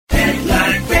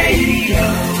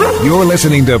You're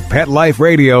listening to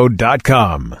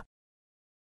PetLifeRadio.com.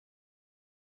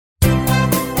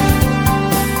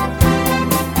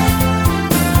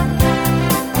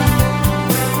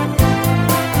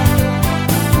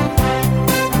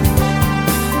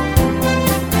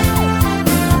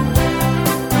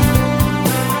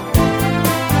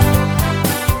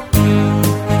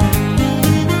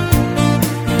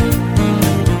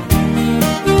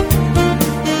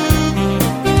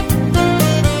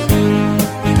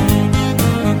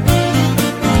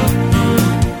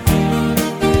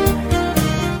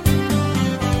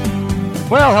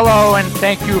 Well, hello, and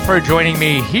thank you for joining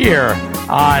me here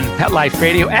on Pet Life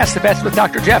Radio. Ask the Vets with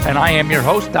Dr. Jeff, and I am your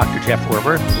host, Dr. Jeff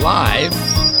Werber, live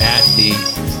at the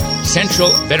Central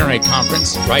Veterinary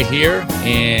Conference right here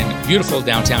in beautiful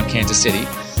downtown Kansas City.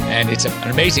 And it's an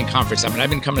amazing conference. I mean, I've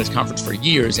been coming to this conference for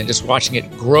years and just watching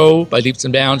it grow by leaps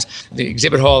and bounds. The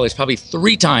exhibit hall is probably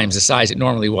 3 times the size it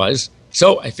normally was.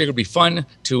 So I figured it'd be fun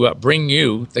to bring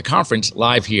you the conference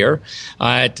live here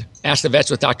at Ask the Vets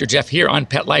with Dr. Jeff here on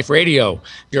Pet Life Radio.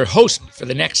 Your host for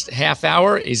the next half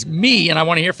hour is me, and I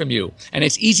want to hear from you. And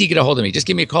it's easy to get a hold of me. Just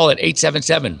give me a call at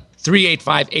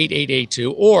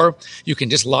 877-385-8882, or you can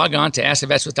just log on to Ask the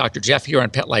Vets with Dr. Jeff here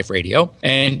on Pet Life Radio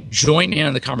and join in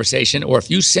on the conversation. Or if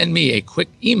you send me a quick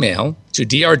email to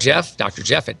drjeff, Dr.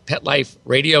 Jeff at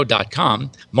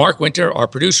PetLifeRadio.com, Mark Winter, our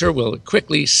producer, will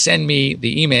quickly send me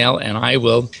the email, and I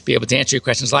will be able to answer your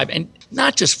questions live. And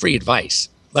not just free advice,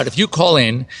 but if you call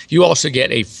in, you also get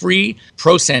a free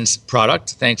ProSense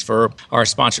product, thanks for our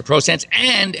sponsor ProSense,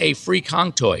 and a free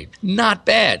Kong toy. Not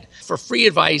bad. For free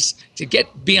advice to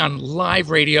be on live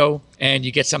radio, and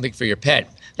you get something for your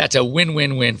pet. That's a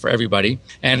win-win-win for everybody,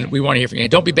 and we want to hear from you.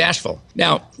 And don't be bashful.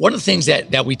 Now, one of the things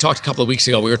that we talked a couple of weeks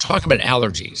ago, we were talking about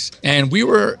allergies, and we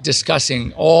were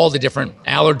discussing all the different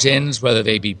allergens, whether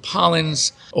they be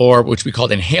pollens or which we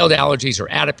called inhaled allergies or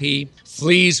atopy,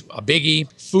 fleas, a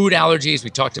biggie, food allergies. We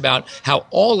talked about how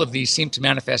all of these seem to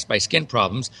manifest by skin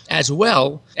problems, as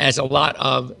well as a lot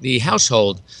of the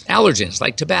household allergens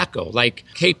like tobacco, like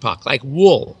kapok, like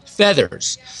wool,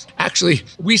 feathers. Actually,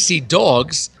 we see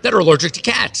dogs that are allergic to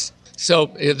cats.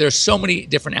 So there's so many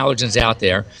different allergens out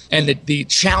there. And the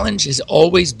challenge has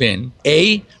always been,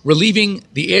 A, relieving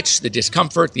the itch, the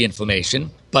discomfort, the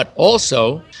inflammation, but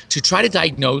also to try to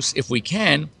diagnose, if we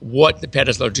can, what the pet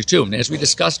is allergic to. And as we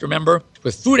discussed, remember,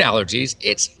 with food allergies,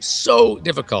 it's so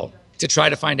difficult to try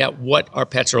to find out what our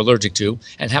pets are allergic to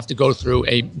and have to go through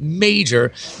a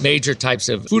major types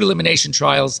of food elimination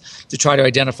trials to try to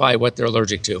identify what they're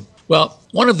allergic to. Well,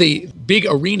 one of the big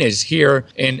arenas here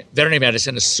in veterinary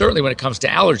medicine, certainly when it comes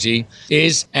to allergy,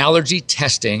 is allergy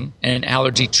testing and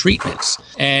allergy treatments.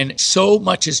 And so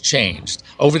much has changed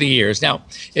over the years. Now,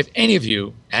 if any of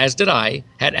you, as did I,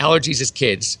 had allergies as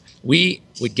kids, we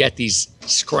would get these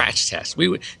scratch tests.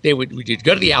 We'd go to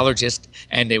the allergist,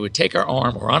 and they would take our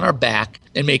arm or on our back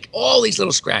and make all these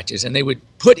little scratches, and they would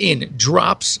put in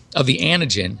drops of the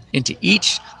antigen into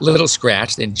each little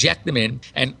scratch, then inject them in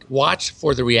and watch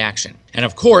for the reaction. And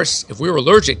of course, if we were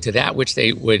allergic to that which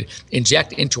they would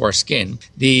inject into our skin,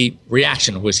 the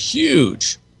reaction was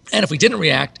huge. And if we didn't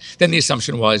react, then the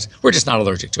assumption was we're just not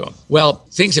allergic to them. Well,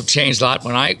 things have changed a lot.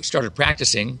 When I started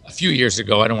practicing a few years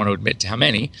ago, I don't want to admit to how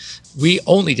many, we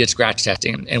only did scratch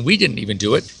testing, and we didn't even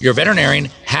do it. Your veterinarian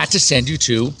had to send you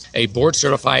to a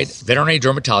board-certified veterinary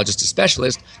dermatologist, a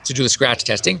specialist, to do the scratch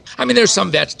testing. I mean, there's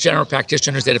some vets, general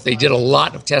practitioners, that if they did a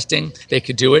lot of testing, they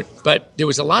could do it. But there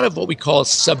was a lot of what we call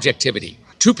subjectivity.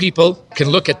 Two people can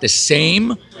look at the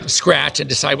same scratch and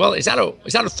decide, well, is that a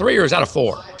 3 or is that a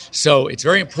 4? So it's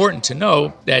very important to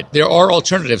know that there are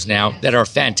alternatives now that are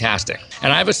fantastic.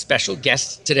 And I have a special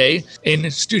guest today in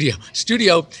the studio.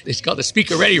 Studio is called the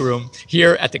Speaker Ready Room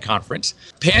here at the conference.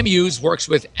 Pam Hughes works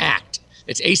with ACT.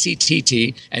 It's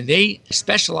ACTT, and they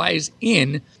specialize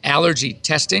in allergy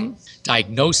testing,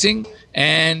 diagnosing,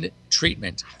 and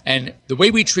treatment. And the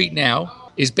way we treat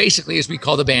now is basically as we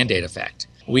call the Band-Aid effect.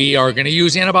 We are going to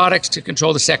use antibiotics to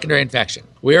control the secondary infection.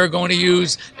 We are going to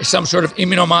use some sort of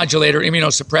immunomodulator,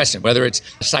 immunosuppressant, whether it's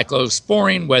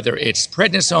cyclosporine, whether it's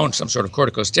prednisone, some sort of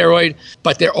corticosteroid.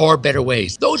 But there are better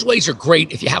ways. Those ways are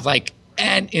great if you have like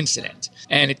an incident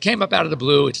and it came up out of the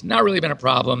blue. It's not really been a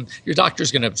problem. Your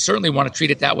doctor's going to certainly want to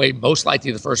treat it that way, most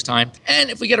likely the first time. And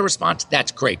if we get a response,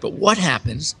 that's great. But what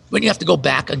happens when you have to go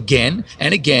back again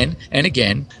and again and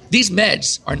again? These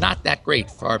meds are not that great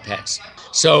for our pets.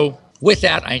 So with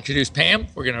that, I introduce Pam.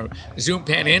 We're going to Zoom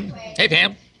Pam in. Hey,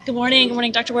 Pam. Good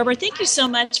morning, Dr. Werber. Thank you so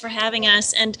much for having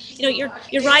us. And you're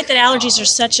right that allergies are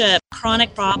such a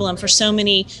chronic problem for so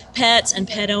many pets and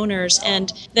pet owners.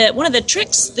 And one of the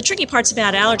tricky parts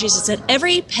about allergies is that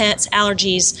every pet's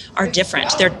allergies are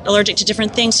different. They're allergic to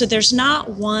different things, so there's not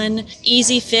one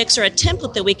easy fix or a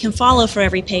template that we can follow for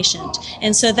every patient.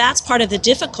 And so that's part of the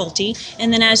difficulty.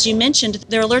 And then, as you mentioned,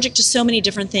 they're allergic to so many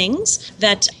different things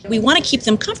that we want to keep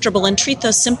them comfortable and treat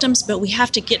those symptoms, but we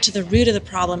have to get to the root of the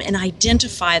problem and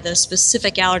identify those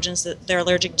specific allergens that they're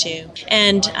allergic to.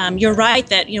 And you're right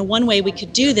that one way we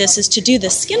could do this is to do the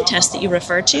skin test that you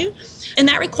referred to. And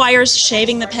that requires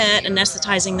shaving the pet,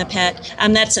 anesthetizing the pet.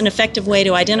 That's an effective way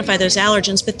to identify those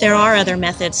allergens, but there are other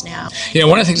methods now.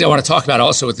 One of the things I want to talk about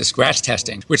also with the scratch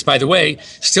testing, which, by the way,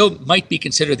 still might be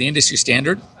considered the industry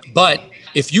standard, but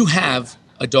if you have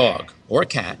a dog or a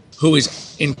cat who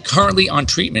is currently on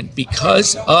treatment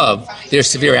because of their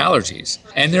severe allergies,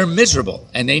 and they're miserable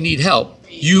and they need help,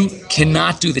 you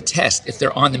cannot do the test if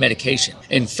they're on the medication.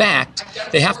 In fact,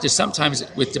 they have to sometimes,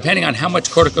 depending on how much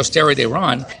corticosteroid they were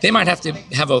on, they might have to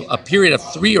have a period of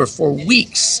 3 or 4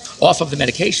 weeks off of the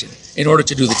medication in order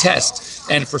to do the test.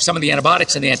 And for some of the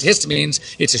antibiotics and the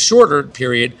antihistamines, it's a shorter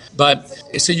period. But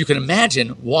so you can imagine,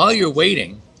 while you're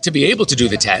waiting to be able to do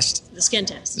the test, the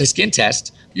skin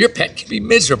test, your pet can be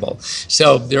miserable.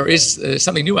 So there is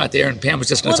something new out there, and Pam was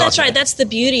just going to talk about it. Well, that's right. That's the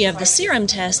beauty of the serum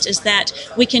test, is that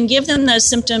we can give them those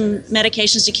symptom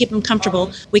medications to keep them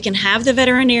comfortable. We can have the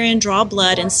veterinarian draw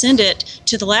blood and send it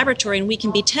to the laboratory, and we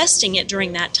can be testing it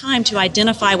during that time to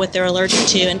identify what they're allergic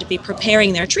to and to be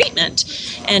preparing their treatment.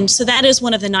 And so that is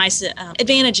one of the nice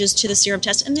advantages to the serum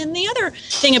test. And then the other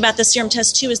thing about the serum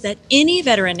test, too, is that any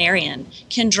veterinarian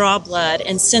can draw blood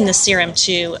and send the serum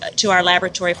to our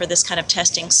laboratory for this kind of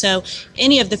testing. So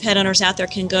any of the pet owners out there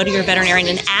can go to your veterinarian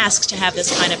and ask to have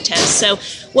this kind of test. So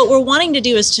what we're wanting to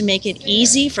do is to make it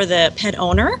easy for the pet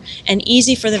owner and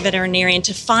easy for the veterinarian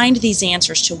to find these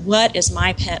answers to what is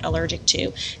my pet allergic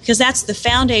to, because that's the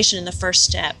foundation and the first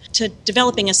step to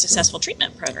developing a successful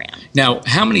treatment program. Now,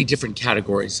 how many different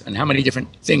categories and how many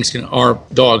different things are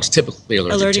dogs typically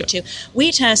allergic to?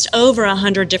 We test over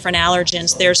 100 different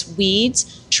allergens. There's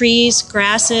weeds, trees,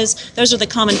 grasses. Those are the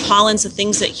common pollens of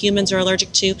things that humans are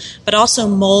allergic to, but also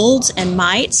molds and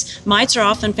mites. Mites are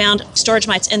often found, storage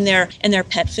mites, in their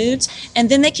pet foods. And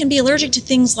then they can be allergic to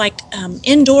things like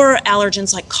indoor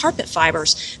allergens like carpet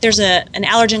fibers. There's an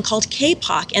allergen called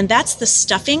kapok, and that's the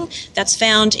stuffing that's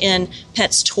found in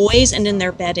pets' toys and in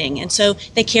their bedding. And so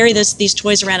they carry these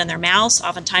toys around in their mouths.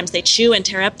 Oftentimes they chew and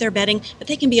tear up their bedding, but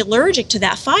they can be allergic to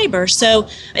that fiber. So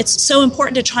it's so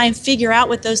important to try and figure out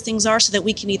what those things are so that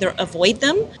we can either avoid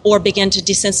them or begin to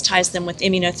desensitize them with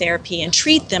immunotherapy and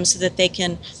treat them so that they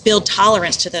can build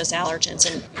tolerance to those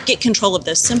allergens and get control of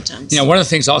those symptoms. One of the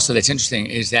things also that's interesting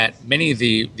is that many of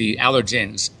the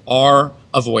allergens are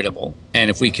avoidable. And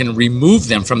if we can remove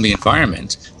them from the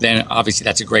environment, then obviously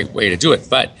that's a great way to do it.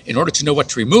 But in order to know what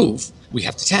to remove, we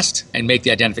have to test and make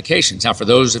the identifications. Now, for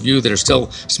those of you that are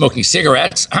still smoking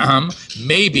cigarettes,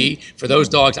 maybe for those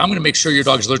dogs, I'm going to make sure your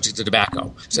dog is allergic to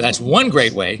tobacco. So that's one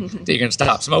great way that you're going to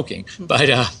stop smoking. But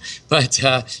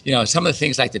some of the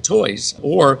things like the toys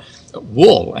or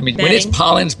wool. I mean, bedding. When it's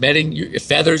pollens, bedding,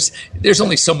 feathers, there's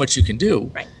only so much you can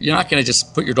do. Right. You're not going to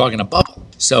just put your dog in a bubble.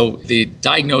 So the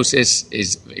diagnosis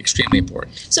is extremely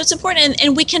important. So it's important,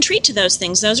 and we can treat to those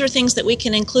things. Those are things that we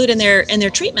can include in their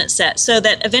treatment set, so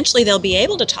that eventually they'll be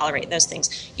able to tolerate those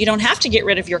things. You don't have to get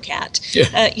rid of your cat,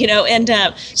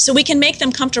 so we can make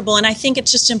them comfortable. And I think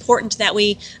it's just important that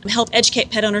we help educate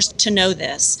pet owners to know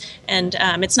this. And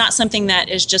it's not something that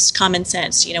is just common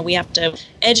sense. We have to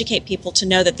educate people to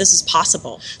know that this is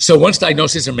possible. So once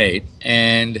diagnoses are made,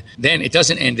 and then it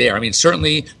doesn't end there. I mean,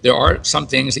 certainly there are some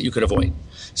things that you could avoid.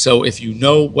 So if you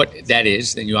know what that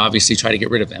is, then you obviously try to get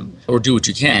rid of them or do what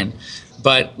you can.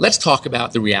 But let's talk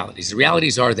about the realities. The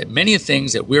realities are that many of the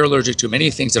things that we're allergic to, many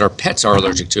of the things that our pets are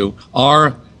allergic to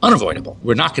are unavoidable.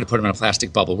 We're not going to put them in a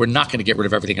plastic bubble. We're not going to get rid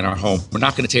of everything in our home. We're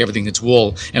not going to take everything that's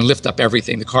wool and lift up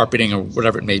everything, the carpeting or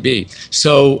whatever it may be.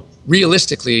 So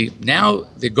realistically, now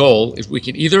the goal is we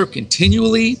can either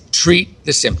continually treat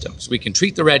the symptoms. We can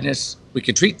treat the redness, we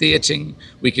can treat the itching,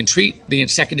 we can treat the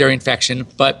secondary infection,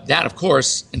 but that, of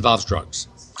course, involves drugs.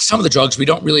 Some of the drugs we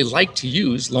don't really like to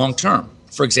use long term.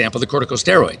 For example, the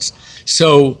corticosteroids.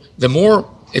 So the more,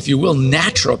 if you will,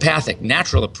 natural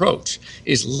approach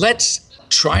is let's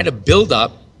try to build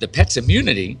up the pet's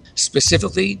immunity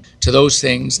specifically to those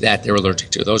things that they're allergic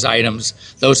to, those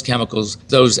items, those chemicals,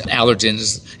 those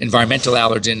allergens, environmental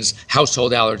allergens,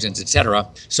 household allergens, etc.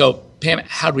 So Pam,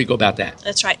 how do we go about that?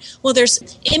 That's right. Well, there's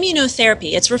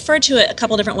immunotherapy. It's referred to a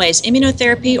couple different ways.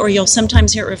 Immunotherapy, or you'll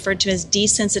sometimes hear it referred to as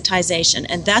desensitization.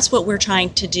 And that's what we're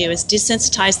trying to do, is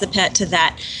desensitize the pet to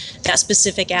that that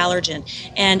specific allergen.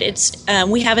 And it's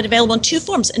we have it available in two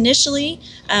forms. Initially,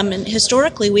 and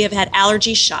historically, we have had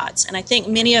allergy shots. And I think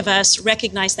many of us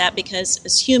recognize that because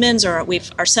as humans, or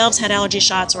we've ourselves had allergy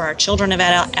shots, or our children have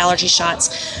had allergy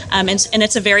shots. And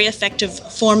it's a very effective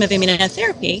form of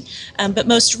immunotherapy. But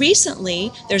most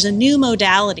recently, there's a new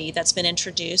modality that's been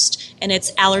introduced, and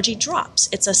it's allergy drops.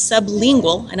 It's a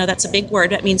sublingual, I know that's a big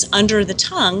word, that means under the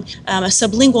tongue, a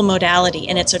sublingual modality.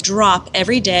 And it's a drop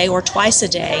every day or twice a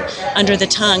day under the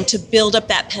tongue to build up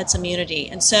that pet's immunity.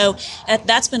 And so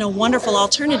that's been a wonderful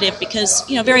alternative because,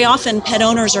 very often pet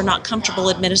owners are not comfortable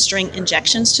administering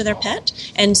injections to their pet.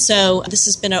 And so this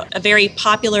has been a very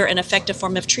popular and effective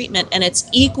form of treatment, and it's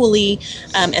equally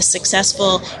as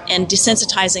successful in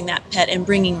desensitizing that pet and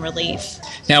bringing relief.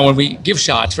 Now, when we give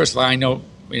shots, first of all, I know,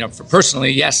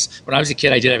 personally, yes, when I was a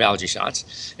kid, I did have allergy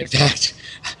shots. In fact,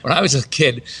 when I was a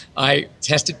kid, I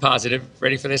tested positive,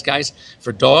 ready for this, guys,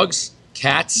 for dogs,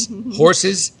 cats,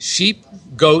 horses, sheep,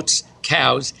 goats,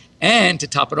 cows, and to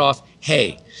top it off,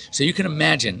 hay. So you can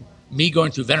imagine me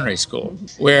going through veterinary school,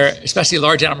 where especially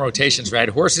large animal rotations, right?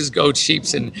 Horses, goats, sheep,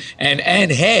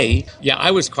 and hay. Yeah,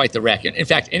 I was quite the wreck. In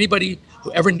fact, anybody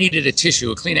who ever needed a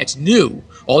tissue, a Kleenex, knew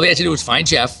all they had to do was find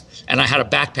Jeff, and I had a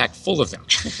backpack full of them.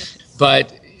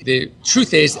 But the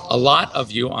truth is, a lot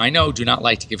of you, I know, do not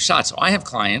like to give shots. So I have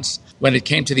clients, when it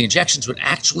came to the injections, would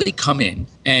actually come in,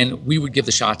 and we would give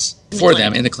the shots for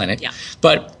them in the clinic. Yeah.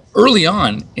 But early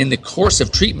on in the course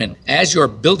of treatment, as you're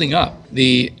building up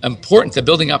the importance of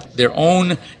building up their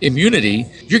own immunity,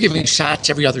 you're giving shots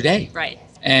every other day. Right.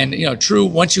 And, true,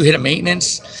 once you hit a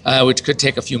maintenance, which could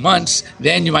take a few months,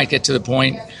 then you might get to the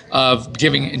point of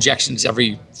giving injections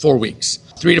every 4 weeks.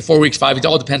 3 to 4 weeks, 5, it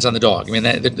all depends on the dog. I mean,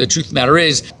 the truth of the matter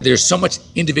is there's so much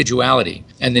individuality,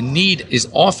 and the need is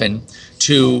often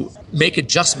to make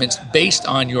adjustments based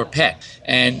on your pet.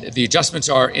 And the adjustments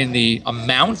are in the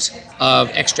amount of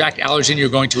extract allergen you're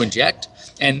going to inject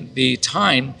and the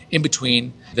time in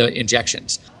between the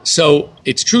injections. So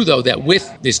it's true, though, that with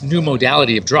this new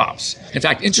modality of drops, in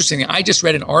fact, interestingly, I just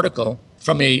read an article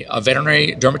from a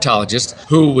veterinary dermatologist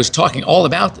who was talking all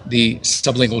about the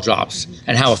sublingual drops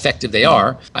and how effective they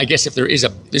are. I guess if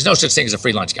there's no such thing as a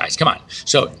free lunch, guys. Come on.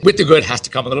 So with the good has to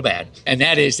come a little bad. And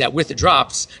that is that with the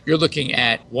drops, you're looking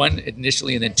at one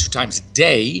initially and then 2 times a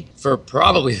day for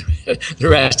probably the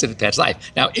rest of the pet's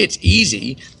life. Now, it's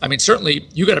easy. I mean, certainly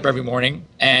you get up every morning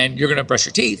and you're going to brush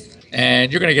your teeth.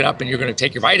 And you're going to get up and you're going to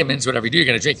take your vitamins, whatever you do, you're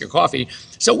going to drink your coffee.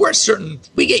 So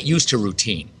we get used to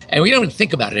routine. And we don't even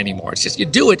think about it anymore. It's just you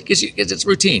do it because it's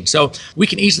routine. So we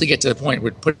can easily get to the point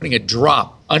where putting a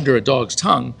drop under a dog's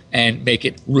tongue and make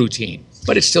it routine.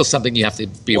 But it's still something you have to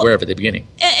be aware of at the beginning.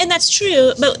 And that's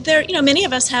true. But many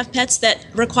of us have pets that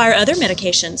require other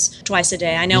medications twice a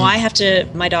day. I know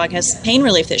my dog has pain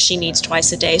relief that she needs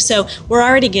twice a day. So we're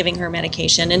already giving her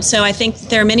medication. And so I think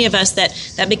there are many of us that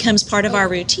becomes part of our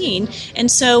routine. And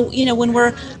so, when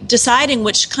we're deciding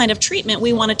which kind of treatment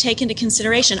we want to take into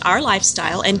consideration, our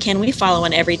lifestyle, and can we follow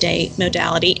an everyday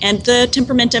modality, and the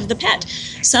temperament of the pet.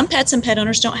 Some pets and pet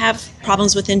owners don't have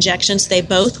problems with injections. They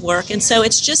both work. And so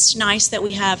it's just nice that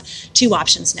we have 2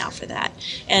 options now for that.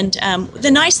 And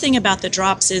the nice thing about the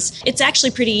drops is it's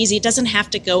actually pretty easy. It doesn't have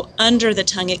to go under the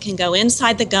tongue. It can go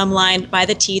inside the gum line, by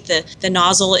the teeth, the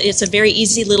nozzle. It's a very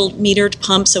easy little metered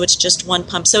pump, so it's just one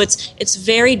pump. So it's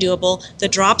very doable. The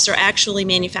drops are actually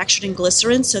manufactured in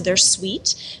glycerin, so they're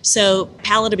sweet. So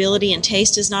palatability and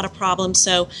taste is not a problem.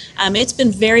 So it's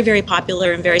been very, very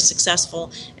popular and very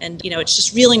successful. And, it's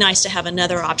just really nice to have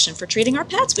another option for treating our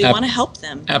pets. We want to help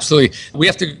them. Absolutely. We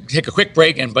have to take a quick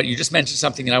break, but you just mentioned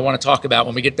something that I want to talk about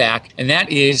when we get back, and that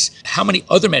is how many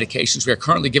other medications we are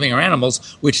currently giving our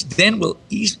animals, which then will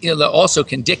also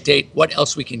can dictate what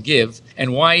else we can give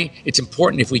and why it's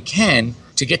important, if we can,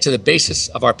 to get to the basis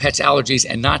of our pets' allergies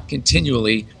and not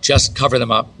continually just cover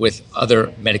them up with other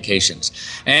medications.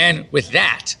 And with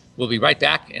that, we'll be right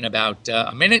back in about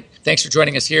a minute. Thanks for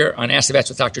joining us here on Ask the Vets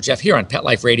with Dr. Jeff here on Pet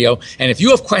Life Radio. And if you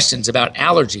have questions about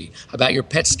allergy, about your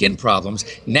pet's skin problems,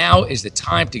 now is the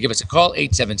time to give us a call,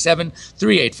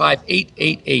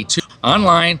 877-385-8882.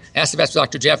 Online, Ask the Vets with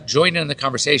Dr. Jeff. Join in the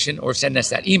conversation or send us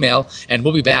that email, and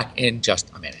we'll be back in just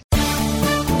a minute.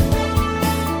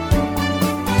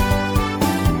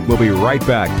 We'll be right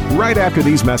back, right after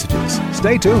these messages.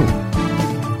 Stay tuned.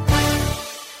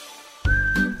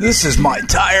 This is my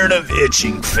tired of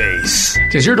itching face.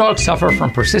 Does your dog suffer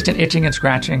from persistent itching and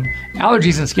scratching?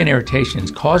 Allergies and skin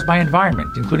irritations caused by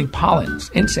environment, including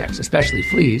pollens, insects, especially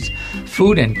fleas,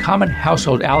 food, and common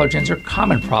household allergens are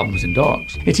common problems in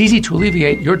dogs. It's easy to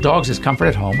alleviate your dog's discomfort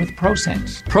at home with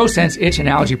ProSense. ProSense itch and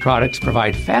allergy products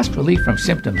provide fast relief from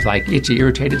symptoms like itchy,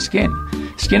 irritated skin.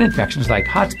 skin infections like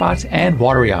hot spots and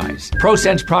watery eyes.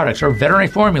 ProSense products are veterinary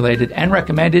formulated and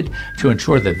recommended to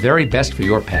ensure the very best for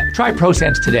your pet. Try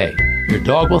ProSense today. Your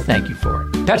dog will thank you for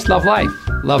it. Pets love life.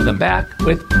 Love them back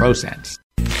with ProSense.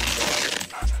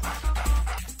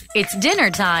 It's dinner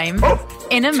time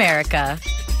in America,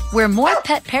 where more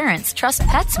pet parents trust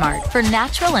PetSmart for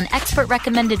natural and expert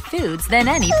recommended foods than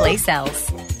any place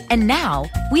else. And now,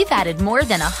 we've added more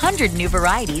than 100 new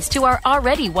varieties to our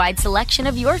already wide selection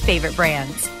of your favorite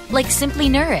brands, like Simply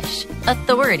Nourish,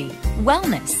 Authority,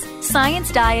 Wellness,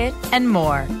 Science Diet, and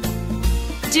more.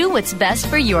 Do what's best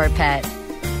for your pet.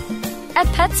 At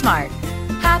PetSmart,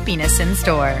 happiness in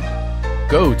store.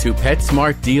 Go to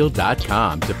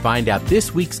PetSmartDeal.com to find out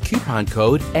this week's coupon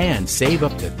code and save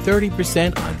up to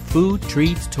 30% on food,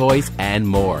 treats, toys, and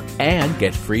more. And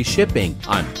get free shipping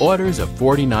on orders of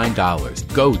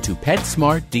 $49. Go to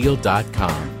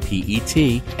PetSmartDeal.com.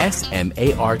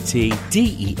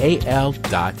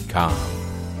 PetSmartDeal.com.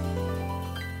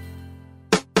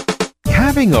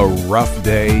 Having a rough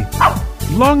day?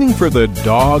 Longing for the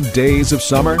dog days of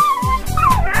summer?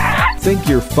 Think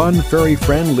your fun furry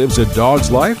friend lives a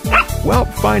dog's life? Well,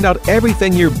 find out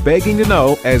everything you're begging to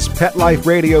know as Pet Life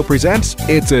Radio presents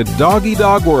It's a Doggy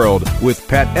Dog World with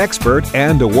pet expert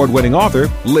and award-winning author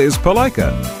Liz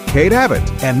Palaika, Kate Abbott,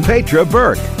 and Petra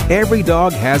Burke. Every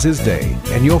dog has his day,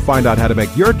 and you'll find out how to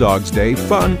make your dog's day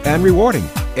fun and rewarding.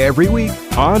 Every week,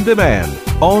 on demand,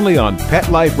 only on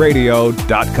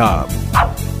PetLifeRadio.com.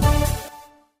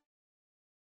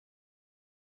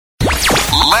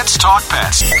 Let's talk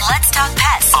pets. Let's talk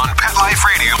pets On Pet Life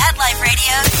Radio. Pet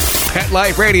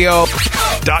Life Radio.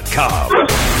 PetLifeRadio.com.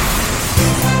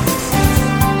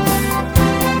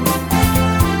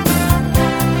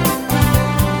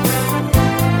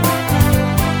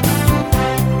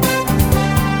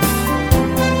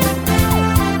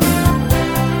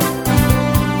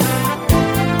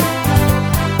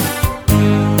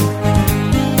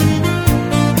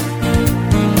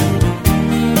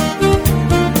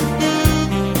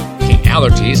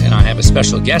 Allergies, and I have a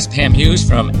special guest, Pam Hughes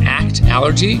from ACT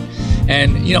Allergy.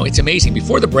 And, you know, it's amazing.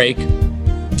 Before the break,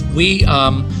 we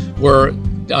were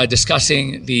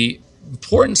discussing the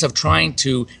importance of trying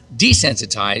to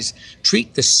desensitize,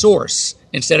 treat the source,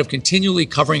 instead of continually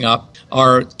covering up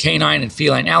our canine and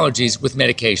feline allergies with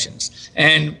medications.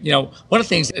 And, you know, one of the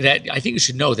things that I think you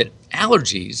should know that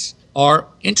allergies are,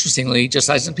 interestingly, just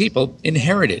as in people,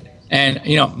 inherited. And,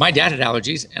 you know, my dad had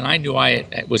allergies, and I knew I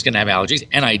was going to have allergies,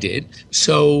 and I did.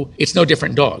 So it's no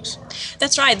different in dogs.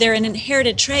 That's right. They're an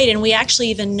inherited trait, and we actually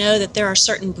even know that there are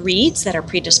certain breeds that are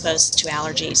predisposed to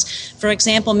allergies. For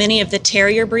example, many of the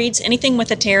terrier breeds, anything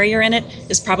with a terrier in it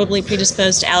is probably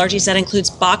predisposed to allergies. That includes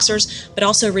boxers, but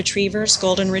also retrievers,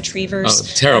 golden retrievers. Oh,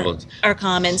 terrible. Are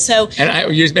common. So,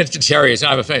 and you mentioned terriers, and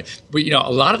I have a friend. But, you know,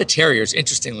 a lot of the terriers,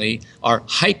 interestingly, are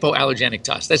hypoallergenic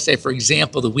to us. Let's say, for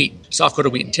example, the Wheaten,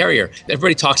 soft-coated Wheaten Terrier.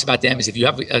 Everybody talks about them as if you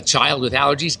have a child with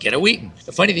allergies, get a Wheaten.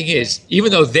 The funny thing is,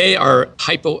 even though they are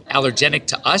hypoallergenic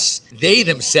to us, they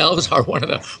themselves are one of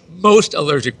the most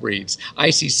allergic breeds. I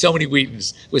see so many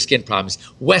Wheatens with skin problems.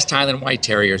 West Highland White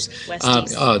Terriers.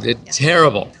 They're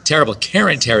terrible.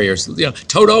 Cairn Terriers. You know,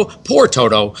 Toto, poor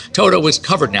Toto. Toto was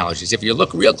covered in allergies. If you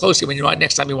look real closely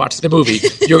next time you watch the movie,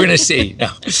 you're going to see. No.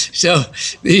 So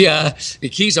the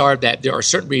keys are that there are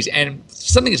certain breeds, and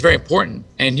something that's very important,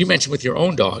 and you mentioned with your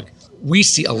own dog, we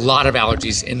see a lot of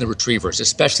allergies in the retrievers,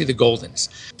 especially the Goldens,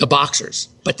 the Boxers.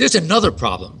 But there's another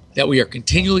problem that we are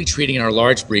continually treating in our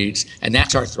large breeds, and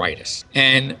that's arthritis.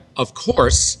 And of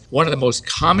course, one of the most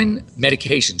common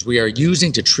medications we are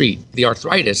using to treat the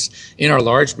arthritis in our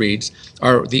large breeds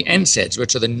are the NSAIDs,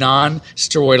 which are the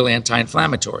non-steroidal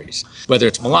anti-inflammatories, whether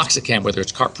it's meloxicam, whether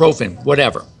it's carprofen,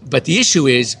 whatever. But the issue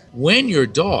is when your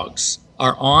dogs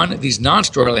are on these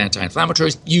non-steroidal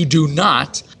anti-inflammatories, you do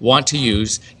not want to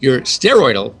use your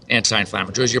steroidal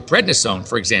anti-inflammatories, your prednisone,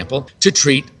 for example, to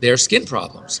treat their skin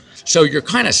problems. So you're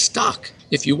kind of stuck.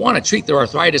 If you want to treat their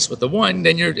arthritis with the one,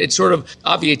 then it's sort of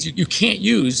obvious you can't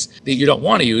use that you don't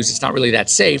want to use. It's not really that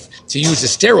safe to use the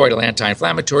steroidal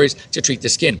anti-inflammatories to treat the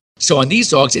skin. So on these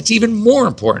dogs, it's even more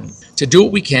important to do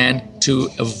what we can to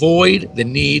avoid the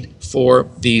need for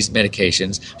these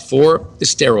medications, for the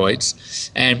steroids.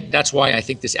 And that's why I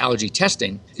think this allergy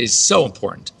testing is so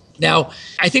important. Now,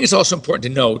 I think it's also important to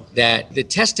note that the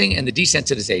testing and the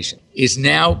desensitization is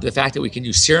now the fact that we can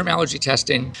use serum allergy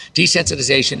testing,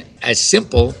 desensitization as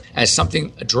simple as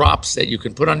something, drops that you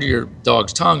can put under your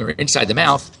dog's tongue or inside the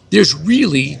mouth. There's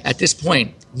really, at this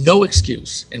point, no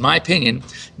excuse, in my opinion,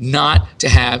 not to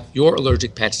have your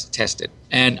allergic pets tested.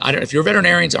 And I don't know if your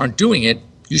veterinarians aren't doing it,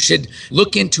 You should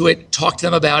look into it, talk to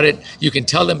them about it. You can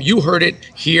tell them you heard it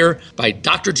here by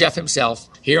Dr. Jeff himself,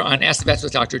 here on Ask the Vets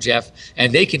with Dr. Jeff,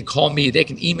 and they can call me, they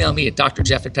can email me at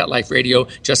drjeff@PetLifeRadio,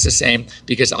 just the same,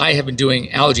 because I have been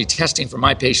doing allergy testing for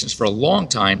my patients for a long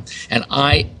time, and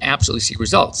I absolutely see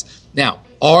results. Now,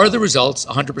 are the results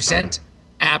 100%?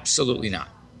 Absolutely not.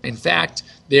 In fact,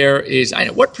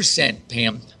 what percent,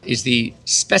 Pam, is the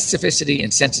specificity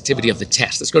and sensitivity of the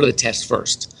test? Let's go to the test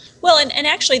first. Well, and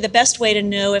actually the best way to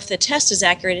know if the test is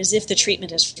accurate is if the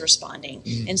treatment is responding.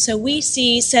 Mm-hmm. And so we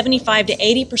see 75 to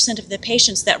 80% of the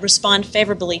patients that respond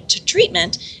favorably to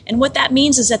treatment. And what that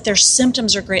means is that their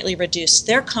symptoms are greatly reduced.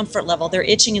 Their comfort level, their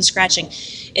itching and scratching,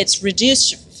 it's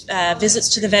reduced visits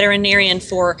to the veterinarian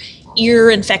for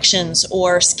ear infections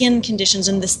or skin conditions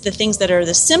and the things that are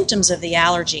the symptoms of the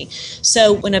allergy.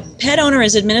 So when a pet owner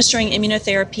is administering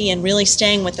immunotherapy and really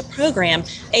staying with the program,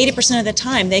 80% of the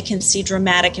time they can see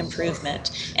dramatic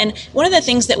improvement. And one of the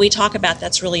things that we talk about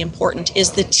that's really important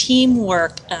is the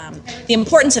teamwork, the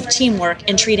importance of teamwork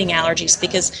in treating allergies,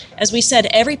 because as we said,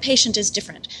 every patient is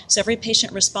different. So every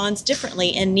patient responds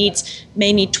differently and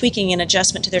may need tweaking and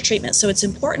adjustment to their treatment. So it's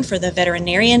important for the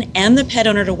veterinarian and the pet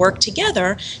owner to work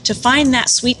together to find that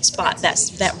sweet spot,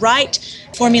 that right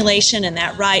formulation and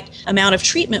that right amount of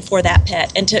treatment for that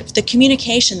pet, and to the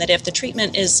communication that if the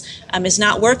treatment is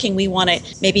not working, we want to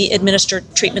maybe administer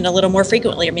treatment a little more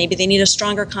frequently, or maybe they need a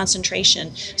stronger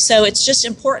concentration. So it's just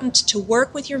important to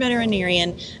work with your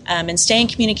veterinarian and stay in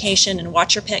communication and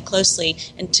watch your pet closely,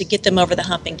 and to get them over the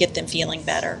hump and get them feeling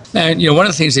better. And one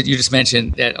of the things that you just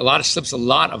mentioned that slips a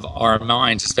lot of our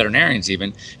minds as veterinarians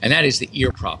even, and that is the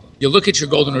ear problem. You look at your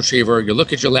golden retriever, you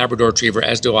look at your Labrador retriever,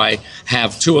 as do I,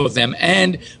 have two of them,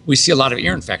 and we see a lot of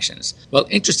ear infections. Well,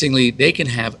 interestingly, they can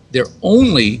have their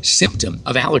only symptom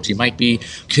of allergy might be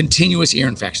continuous ear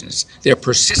infections. They're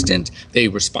persistent, they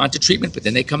respond to treatment, but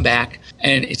then they come back,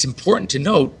 and it's important to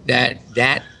note that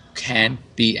can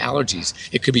be allergies.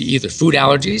 It could be either food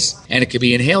allergies and it could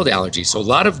be inhaled allergies. So a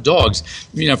lot of dogs,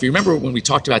 if you remember when we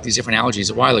talked about these different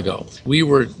allergies a while ago, we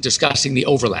were discussing the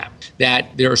overlap,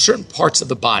 that there are certain parts of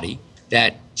the body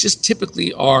that just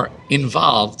typically are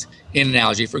involved in an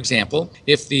allergy. For example,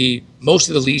 if most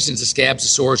of the lesions, the scabs, the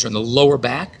sores are in the lower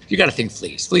back, you got to think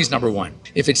fleas. Fleas number one.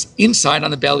 If it's inside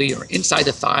on the belly or inside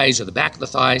the thighs or the back of the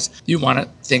thighs, you want to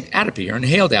think atopy or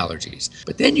inhaled allergies.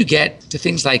 But then you get to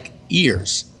things like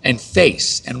ears and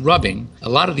face and rubbing. A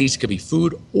lot of these could be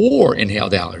food or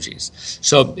inhaled allergies.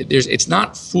 So it's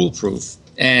not foolproof.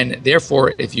 And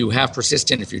therefore, if you have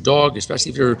if your dog,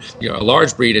 especially if you're a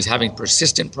large breed, is having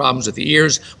persistent problems with the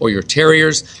ears, or your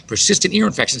terriers, persistent ear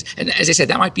infections, and as I said,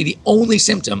 that might be the only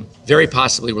symptom, very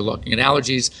possibly we're looking at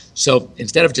allergies. So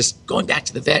instead of just going back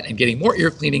to the vet and getting more ear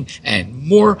cleaning and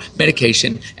more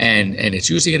medication, and it's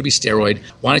usually going to be steroid,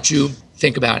 why don't you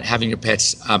think about having your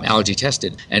pets allergy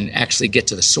tested and actually get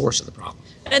to the source of the problem?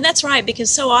 And that's right,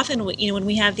 because so often, when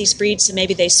we have these breeds, so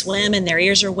maybe they swim and their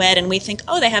ears are wet, and we think,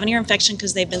 they have an ear infection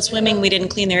because they've been swimming, we didn't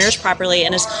clean their ears properly.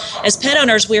 And as pet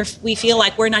owners, we feel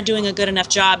like we're not doing a good enough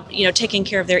job, taking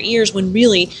care of their ears, when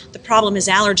really the problem is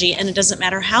allergy, and it doesn't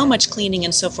matter how much cleaning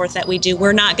and so forth that we do,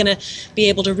 we're not going to be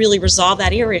able to really resolve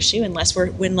that ear issue unless we're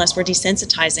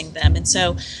desensitizing them. And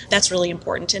so that's really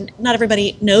important. And not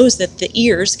everybody knows that the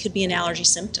ears could be an allergy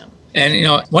symptom. And,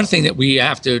 one thing that we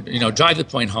have to, drive the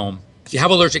point home, if you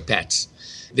have allergic pets,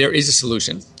 there is a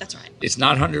solution. That's right. It's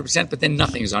not 100%, but then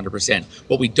nothing is 100%.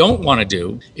 What we don't want to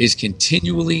do is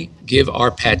continually give our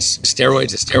pets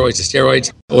steroids,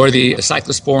 or the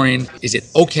cyclosporine. Is it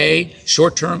okay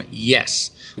short term?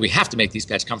 Yes. We have to make these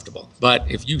pets comfortable. But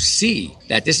if you see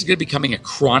that this is going to be becoming a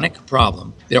chronic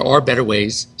problem, there are better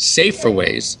ways, safer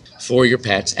ways for your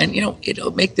pets, and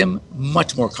it'll make them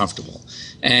much more comfortable.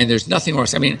 And there's nothing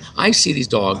worse. I see these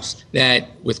dogs that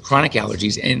with chronic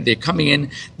allergies, and they're coming in,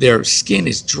 their skin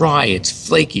is dry, it's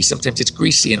flaky, sometimes it's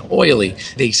greasy and oily.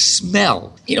 They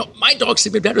smell. My dogs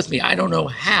sleep in bed with me. I don't know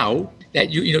how that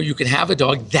you can have a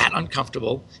dog that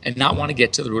uncomfortable and not want to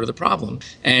get to the root of the problem.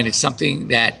 And it's something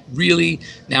that really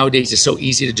nowadays is so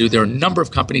easy to do. There are a number of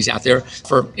companies out there.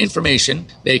 For information,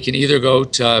 they can either go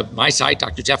to my site,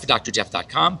 Dr. Jeff at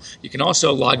drjeff.com. You can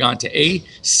also log on to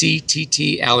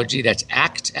ACTT Allergy, that's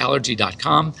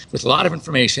actallergy.com, with a lot of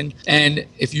information. And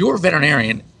if your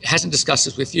veterinarian hasn't discussed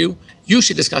this with you, you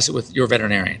should discuss it with your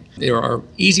veterinarian. There are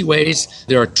easy ways.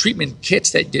 There are treatment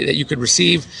kits that you could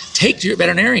receive. Take to your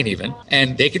veterinarian even,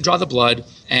 and they can draw the blood.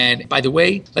 And by the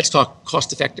way, let's talk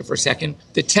cost effective for a second.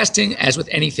 The testing, as with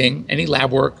anything, any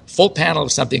lab work, full panel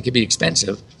of something can be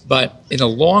expensive. But in the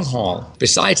long haul,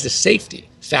 besides the safety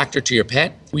factor to your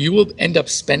pet, you will end up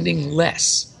spending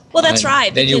less Well, that's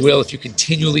right. Than you will if you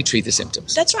continually treat the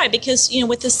symptoms. That's right, because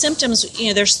with the symptoms,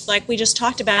 there's, like we just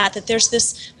talked about, that there's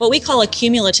this what we call a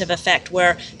cumulative effect,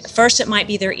 where first it might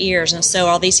be their ears, and so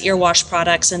all these ear wash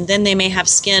products, and then they may have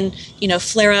skin,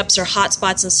 flare-ups or hot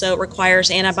spots, and so it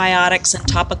requires antibiotics and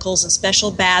topicals and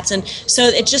special baths, and so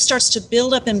it just starts to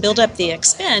build up the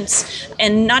expense,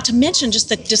 and not to mention just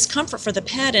the discomfort for the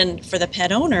pet and for the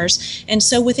pet owners. And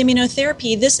so with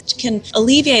immunotherapy, this can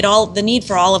alleviate all the need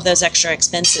for all of those extra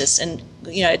expenses. And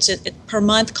it's per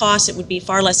month cost, it would be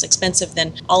far less expensive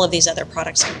than all of these other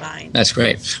products combined. That's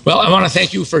great. Well, I want to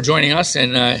thank you for joining us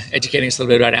and educating us a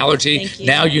little bit about allergy. Thank you.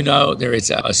 Now you know there is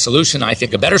a solution, I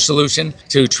think a better solution,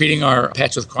 to treating our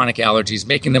pets with chronic allergies,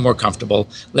 making them more comfortable,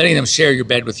 letting them share your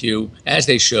bed with you as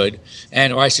they should,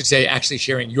 or I should say actually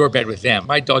sharing your bed with them.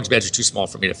 My dog's beds are too small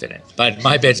for me to fit in, but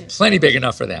my bed's plenty big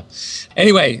enough for them.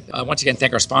 Anyway, once again,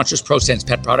 thank our sponsors, ProSense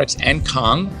Pet Products and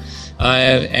Kong.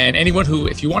 And anyone who,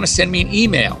 if you want to send me an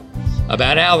email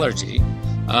about allergy,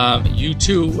 you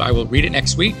too, I will read it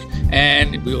next week,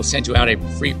 and we will send you out a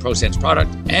free ProSense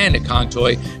product and a Kong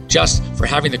toy just for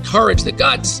having the courage, the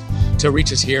guts to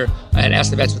reach us here at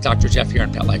Ask the Vets with Dr. Jeff here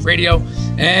on Pet Life Radio.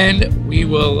 And we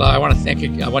will, I want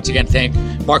to once again thank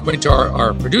Mark Winter,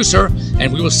 our producer,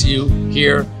 and we will see you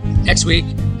here next week,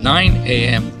 9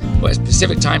 a.m.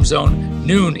 Pacific time zone,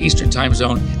 noon Eastern time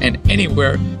zone, and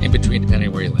anywhere in between, depending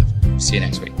on where you live. See you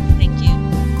next week. Thank you.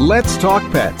 Let's Talk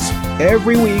Pets,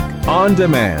 every week on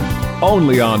demand,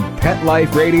 only on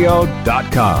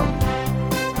PetLifeRadio.com.